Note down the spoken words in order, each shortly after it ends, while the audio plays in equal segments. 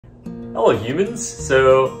Hello humans,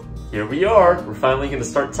 so here we are. We're finally going to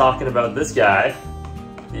start talking about this guy,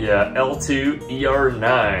 the L-Two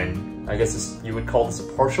ER9. I guess you would call this a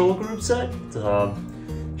partial group set.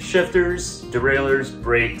 Shifters, derailleurs,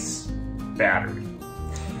 brakes, battery.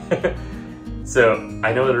 So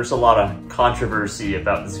I know there's a lot of controversy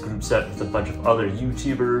about this group set with a bunch of other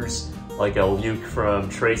YouTubers like Luke from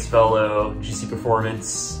Trace Fellow, GC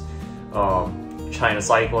Performance, China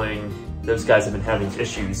Cycling. Those guys have been having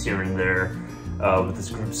issues here and there with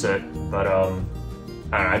this group set, but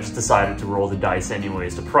I just decided to roll the dice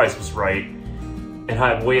anyways. The price was right, and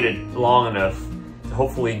I've waited long enough to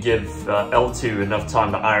hopefully give L-Two enough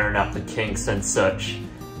time to iron out the kinks and such.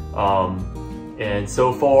 And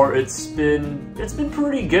so far it's been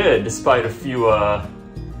pretty good, despite a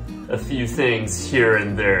few things here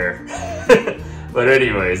and there. But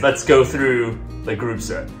anyways, let's go through the group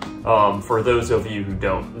set. For those of you who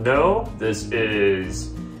don't know, this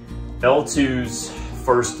is L-Two's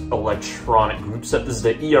first electronic group set. This is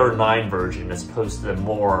the ER9 version as opposed to the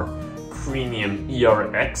more premium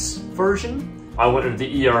ERX version. I went with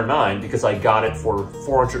the ER9 because I got it for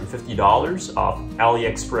 $450 off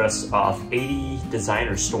AliExpress, off 80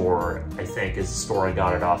 Designer Store, I think is the store I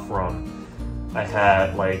got it off from. I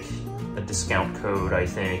had like a discount code, I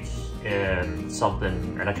think, and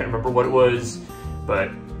something, and I can't remember what it was,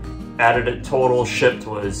 but added it total shipped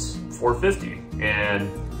was $450, and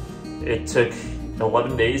it took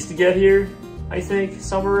 11 days to get here, I think,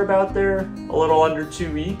 somewhere about there, a little under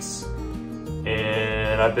 2 weeks,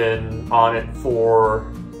 and I've been on it for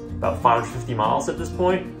about 550 miles at this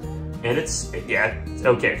point, and it's, yeah,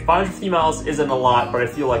 okay, 550 miles isn't a lot, but I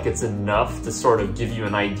feel like it's enough to sort of give you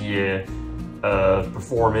an idea of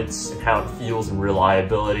performance and how it feels and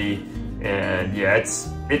reliability. And yeah, it's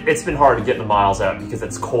been hard to get the miles out because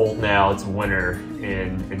it's cold now, it's winter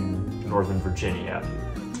in Northern Virginia.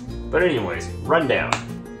 But anyways, rundown.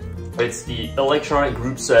 It's the electronic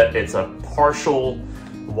group set. It's a partial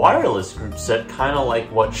wireless group set, kind of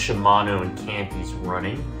like what Shimano and Campy's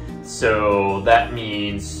running. So that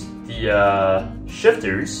means the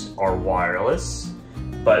shifters are wireless,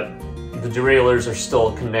 but the derailleurs are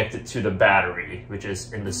still connected to the battery, which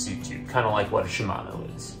is in the suit tube, kind of like what a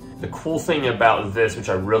Shimano is. The cool thing about this, which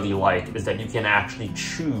I really like, is that you can actually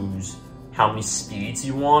choose how many speeds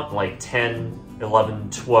you want, like 10,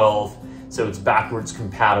 11, 12, so it's backwards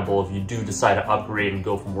compatible if you do decide to upgrade and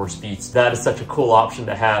go for more speeds. That is such a cool option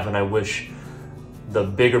to have, and I wish the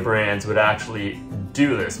bigger brands would actually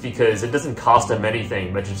do this, because it doesn't cost them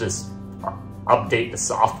anything, but you just update the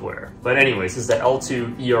software. But anyways, this is the L-Two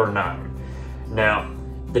ER9. Now,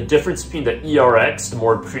 the difference between the ERX, the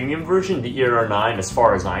more premium version, the ER9, as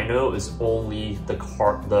far as I know, is only the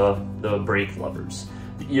brake levers.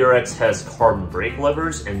 The ERX has carbon brake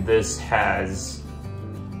levers, and this has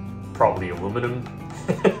probably aluminum.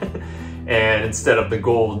 And instead of the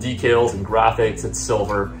gold decals and graphics, it's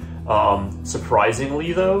silver.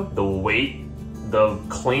 Surprisingly though, the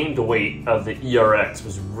claimed weight of the ERX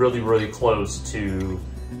was really, really close to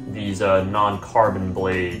these non-carbon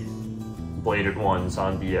bladed ones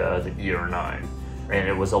on the ER9, and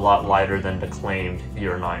it was a lot lighter than the claimed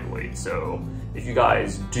ER9 weight. So if you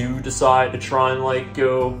guys do decide to try and like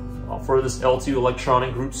go for this L-Two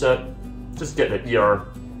electronic group set, just get the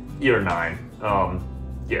ER9.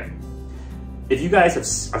 Yeah. If you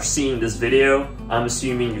guys are seeing this video, I'm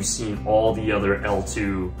assuming you've seen all the other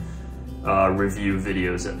L-Two review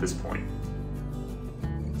videos at this point.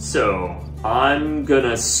 So I'm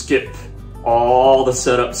gonna skip all the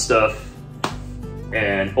setup stuff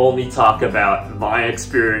and only talk about my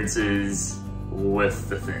experiences with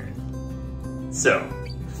the thing. So,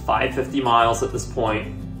 550 miles at this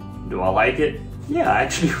point. Do I like it? Yeah, I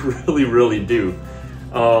actually really do.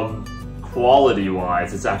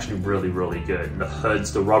 Quality-wise, it's actually really good. The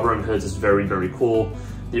hoods, the rubber and hoods is very cool.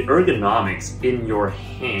 The ergonomics in your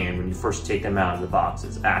hand when you first take them out of the box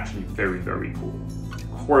is actually very cool.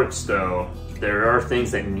 Quirks though, there are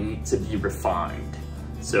things that need to be refined.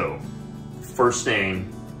 So, first thing,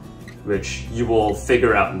 which you will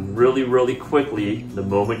figure out really quickly the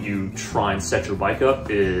moment you try and set your bike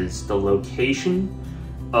up, is the location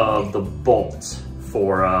of the bolt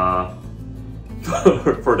for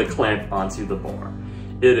the clamp onto the bar.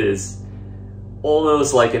 It is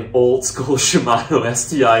almost like an old school Shimano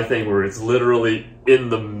STI thing where it's literally in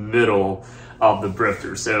the middle of the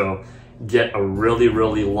drifter. So get a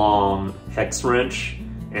really long hex wrench,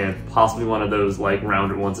 and possibly one of those like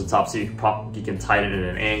rounded ones at the top, so you can tighten it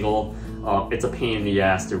at an angle. It's a pain in the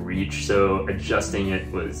ass to reach, so adjusting it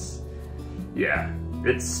was, yeah,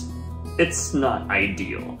 it's it's not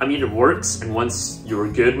ideal. I mean, it works, and once you're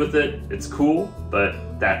good with it, it's cool,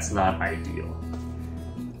 but that's not ideal.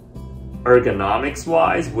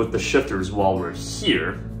 Ergonomics-wise, with the shifters while we're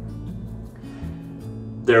here,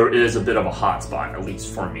 there is a bit of a hot spot, at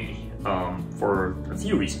least for me, for a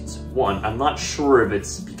few reasons. One, I'm not sure if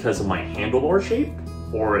it's because of my handlebar shape,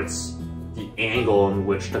 or it's the angle in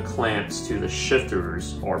which the clamps to the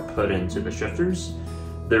shifters are put into the shifters.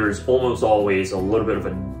 There's almost always a little bit of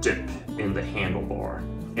a dip in the handlebar.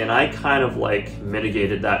 And I kind of like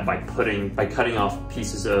mitigated that by cutting off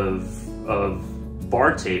pieces of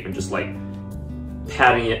bar tape and just like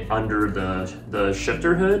patting it under the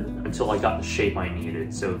shifter hood until I got the shape I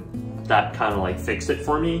needed. So that kind of like fixed it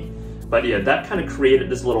for me. But yeah, that kind of created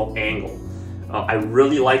this little angle. I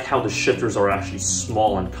really like how the shifters are actually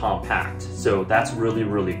small and compact. So that's really,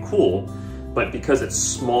 really cool. But because it's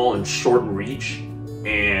small and short reach,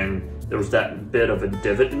 and there was that bit of a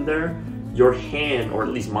divot in there, your hand, or at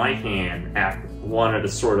least my hand, wanted to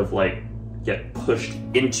sort of like get pushed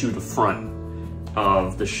into the front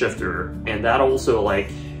of the shifter, and that also like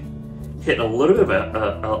hit a little bit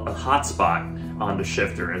of a hot spot on the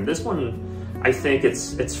shifter. And this one, I think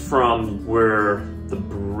it's from where the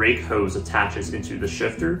brake hose attaches into the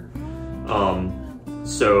shifter.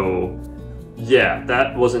 So yeah,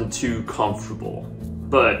 that wasn't too comfortable,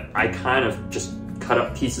 but I kind of just cut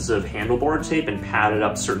up pieces of handlebar tape and padded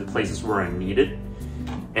up certain places where I needed,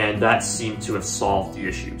 and that seemed to have solved the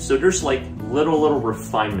issue. So there's like little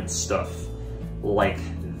refinement stuff like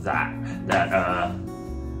that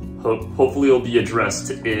hopefully will be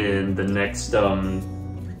addressed in the next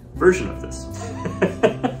version of this.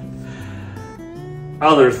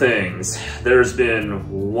 Other things, there's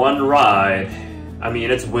been one ride. I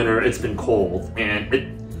mean, it's winter, it's been cold, and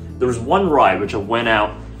there was one ride which I went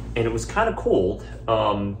out and it was kind of cold,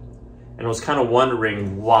 and I was kind of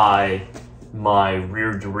wondering why my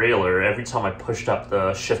rear derailleur, every time I pushed up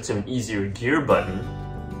the shift to an easier gear button,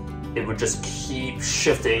 it would just keep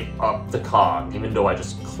shifting up the cog, even though I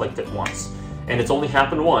just clicked it once. And it's only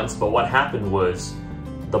happened once, but what happened was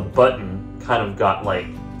the button kind of got like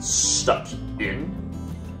stuck in.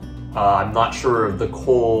 I'm not sure if the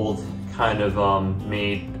cold kind of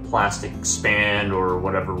made plastic expand or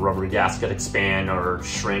whatever, rubber gasket expand or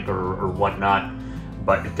shrink or whatnot,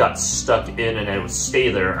 but it got stuck in and it would stay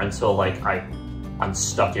there until like I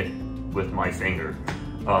unstuck it with my finger.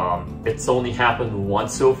 It's only happened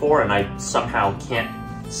once so far, and I somehow can't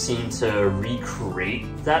seem to recreate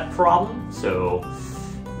that problem, so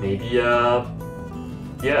maybe yeah,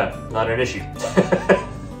 not an issue.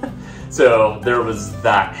 So there was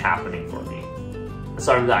that happening for me.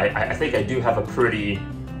 Aside from that, I think I do have a pretty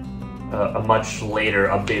a much later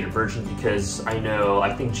updated version, because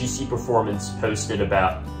I think GC Performance posted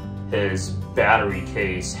about his battery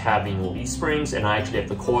case having leaf springs, and I actually have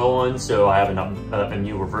the coil one, so I have a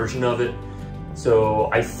newer version of it. So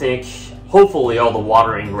I think hopefully all the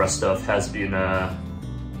water ingress stuff has been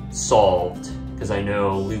solved, because I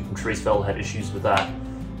know Luke and Tracefellow had issues with that,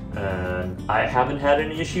 and I haven't had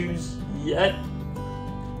any issues yet.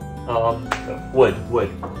 Wood.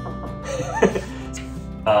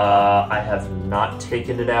 I have not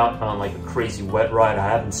taken it out on like a crazy wet ride. I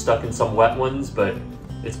haven't stuck in some wet ones, but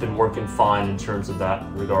it's been working fine in terms of that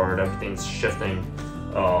regard. Everything's shifting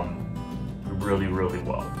really, really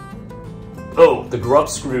well. Oh, the grub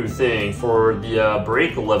screw thing for the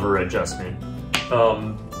brake lever adjustment.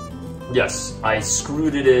 Yes, I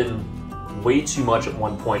screwed it in way too much at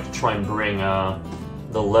one point to try and bring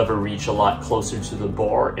the lever reach a lot closer to the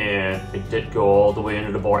bar, and it did go all the way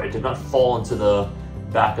into the bar. It did not fall into the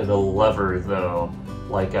back of the lever though,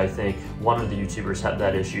 like I think one of the YouTubers had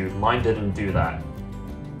that issue. Mine didn't do that,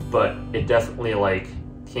 but it definitely like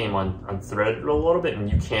came unthreaded a little bit,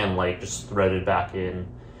 and you can like just thread it back in,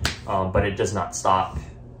 but it does not stop.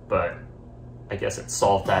 But I guess it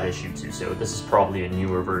solved that issue too, so this is probably a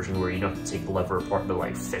newer version where you don't have to take the lever apart to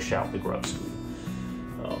like fish out the grub screw.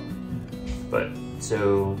 But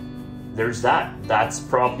so there's that. That's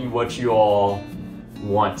probably what you all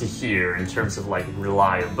want to hear in terms of like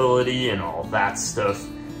reliability and all that stuff,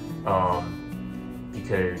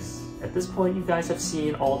 because at this point you guys have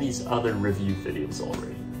seen all these other review videos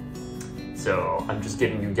already, so I'm just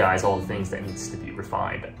giving you guys all the things that needs to be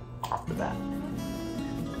refined off the bat.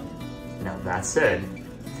 Now that said,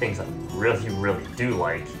 things I really do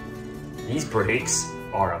like, these brakes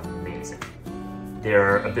are amazing.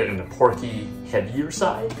 They're a bit on the porky, heavier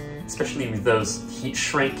side, especially with those heat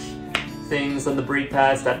shrink things on the brake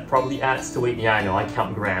pads. That probably adds to weight. Yeah, I know, I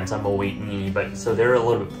count grams, I'm a weight meanie, but so they're a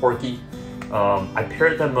little bit porky. I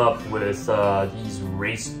paired them up with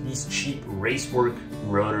these cheap Raceworks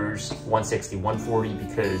rotors, 160, 140,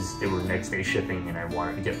 because they were next day shipping and I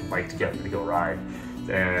wanted to get the bike together to go ride.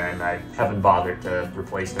 And I haven't bothered to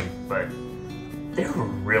replace them, but they were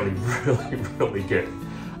really, really good.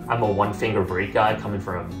 I'm a one finger brake guy coming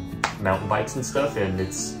from mountain bikes and stuff, and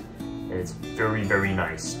it's very, very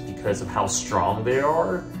nice because of how strong they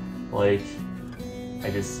are. Like, I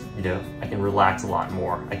just, you know, I can relax a lot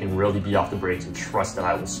more. I can really be off the brakes and trust that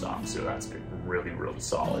I will stop. So that's been really, really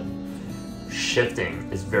solid.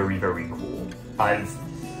 Shifting is very, very cool.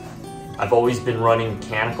 I've always been running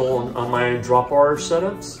mechanical on my drop bar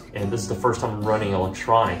setups, and this is the first time I'm running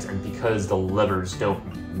electronics, and because the levers don't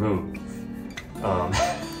move,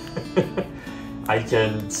 I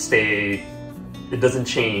can stay, it doesn't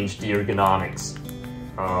change the ergonomics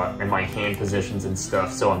and my hand positions and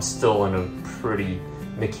stuff, so I'm still in a pretty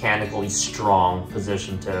mechanically strong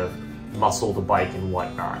position to muscle the bike and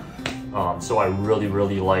whatnot. So I really,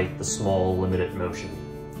 really like the small limited motion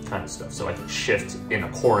kind of stuff. So I can shift in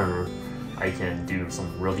a corner, I can do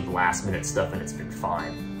some really last minute stuff, and it's been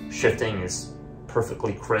fine. Shifting is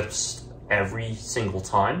perfectly crisp every single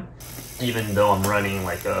time, even though I'm running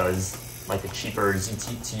like a cheaper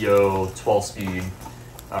ZTTO 12-speed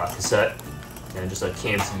cassette and just a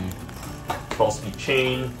KMT 12-speed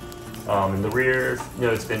chain. In the rear, you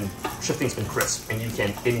know, shifting's been crisp, and you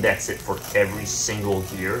can index it for every single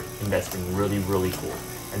gear, and that's been really, really cool.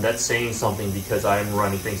 And that's saying something because I am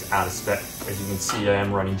running things out of spec. As you can see, I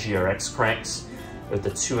am running GRX cranks with the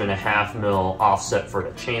 2.5 mil offset for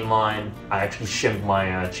the chain line. I actually shimmed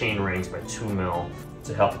my chain rings by 2 mil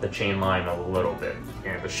to help with the chain line a little bit,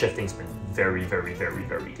 and the shifting's been very, very, very,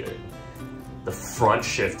 very good. The front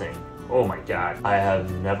shifting, oh my god, I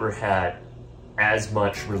have never had as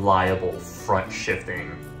much reliable front shifting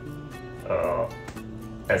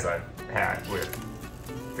as I've had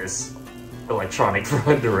with this electronic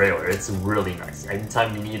front derailleur. It's really nice.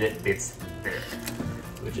 Anytime you need it, it's there,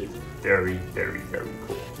 which is very, very, very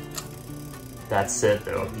cool. That's it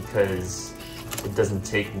though, because it doesn't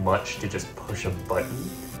take much to just push a button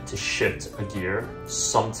to shift a gear.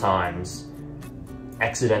 Sometimes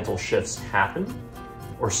accidental shifts happen,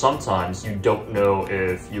 or sometimes you don't know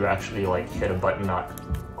if you actually like hit a button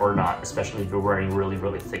or not, especially if you're wearing really,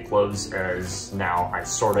 really thick gloves, as now I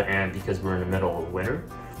sorta am because we're in the middle of winter.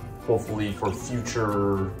 Hopefully for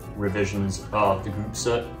future revisions of the group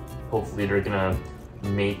set, hopefully they're gonna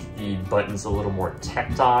make the buttons a little more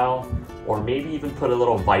tactile, or maybe even put a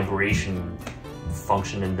little vibration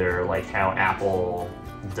function in there, like how Apple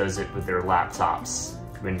does it with their laptops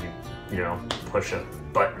when you know, push a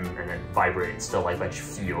button and then vibrates to like let you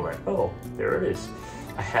feel that, oh, there it is.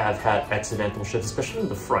 I have had accidental shifts, especially in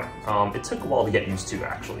the front. It took a while to get used to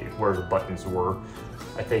actually, where the buttons were.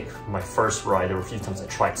 I think my first ride, there were a few times I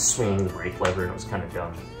tried swinging the brake lever and it was kind of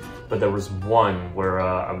dumb. But there was one where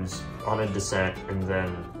I was on a descent, and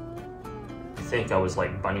then I think I was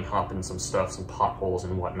like bunny hopping some stuff, some potholes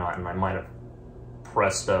and whatnot, and I might have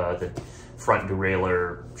pressed the front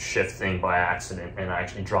derailleur shift thing by accident, and I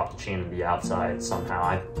actually dropped the chain on the outside somehow.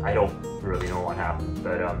 I don't really know what happened,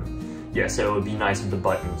 but yeah, so it would be nice if the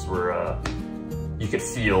buttons were, you could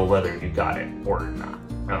feel whether you got it or not.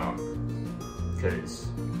 Because,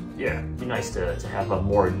 yeah, it'd be nice to have a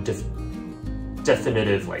more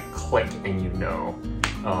definitive like click and you know.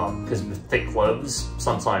 Because with thick gloves,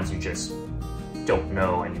 sometimes you just don't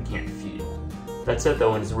know and you can't feel. That's it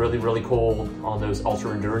though, and it's really, really cold on those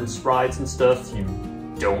ultra endurance rides and stuff. You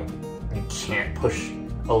can't push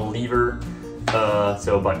a lever,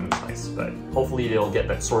 so a button's nice. But hopefully they'll get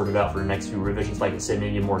that sorted out for the next few revisions. Like I said,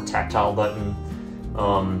 maybe a more tactile button,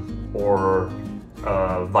 or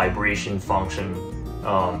vibration function,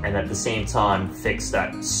 and at the same time fix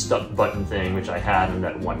that stuck button thing which I had in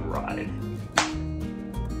that one ride.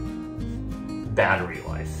 Battery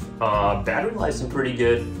life. Battery life's been pretty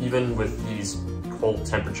good, even with these cold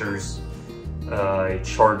temperatures. I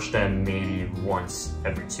charge them maybe once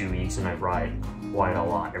every 2 weeks, and I ride quite a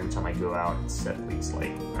lot. Every time I go out, it's at least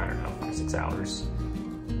like, I don't know, 5 or 6 hours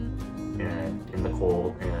and in the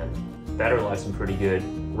cold, and battery life's been pretty good.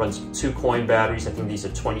 Runs 2 coin batteries. I think these are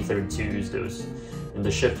 2032s, those in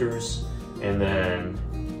the shifters, and then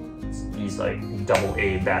these like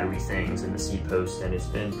AA battery things in the seat post, and it's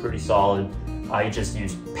been pretty solid. I just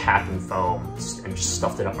used packing foam and just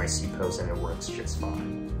stuffed it up my seat post, and it works just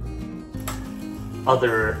fine.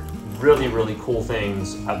 Other really, really cool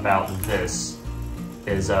things about this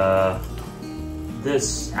is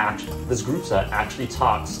this group set actually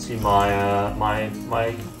talks to my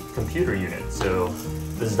my computer unit. So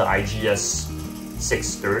this is the IGS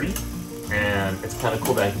 630, and it's kind of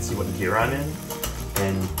cool that I can see what gear I'm in.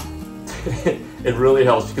 And it really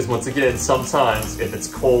helps because once again, sometimes if it's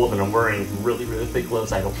cold and I'm wearing really, really thick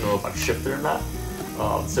gloves, I don't know if I've shipped it or not.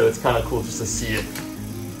 So it's kind of cool just to see it.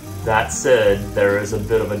 That said, there is a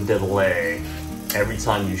bit of a delay every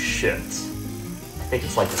time you shift. I think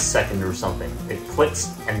it's like a second or something. It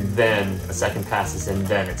clicks and then a second passes and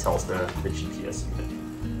then it tells the GPS unit.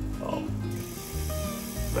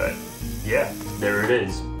 But yeah, there it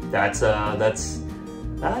is. That's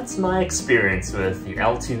my experience with the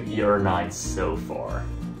L-Two ER9 so far.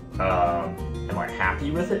 Am I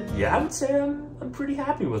happy with it? Yeah, I would say I'm pretty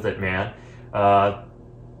happy with it, man. How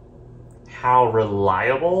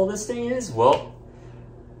reliable this thing is? Well,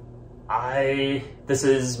 this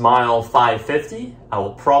is mile 550. I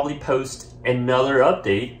will probably post another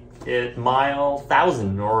update at mile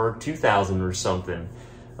 1,000 or 2,000 or something.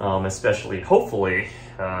 Especially, hopefully,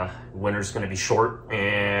 winter's gonna be short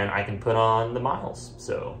and I can put on the miles.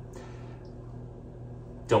 So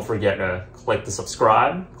don't forget to click the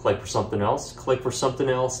subscribe, click for something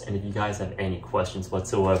else, and if you guys have any questions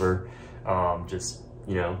whatsoever, just,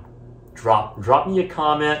 you know, drop me a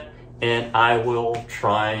comment and I will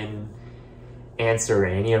try and answer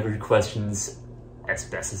any of your questions as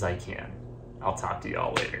best as I can. I'll talk to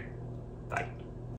y'all later. Bye.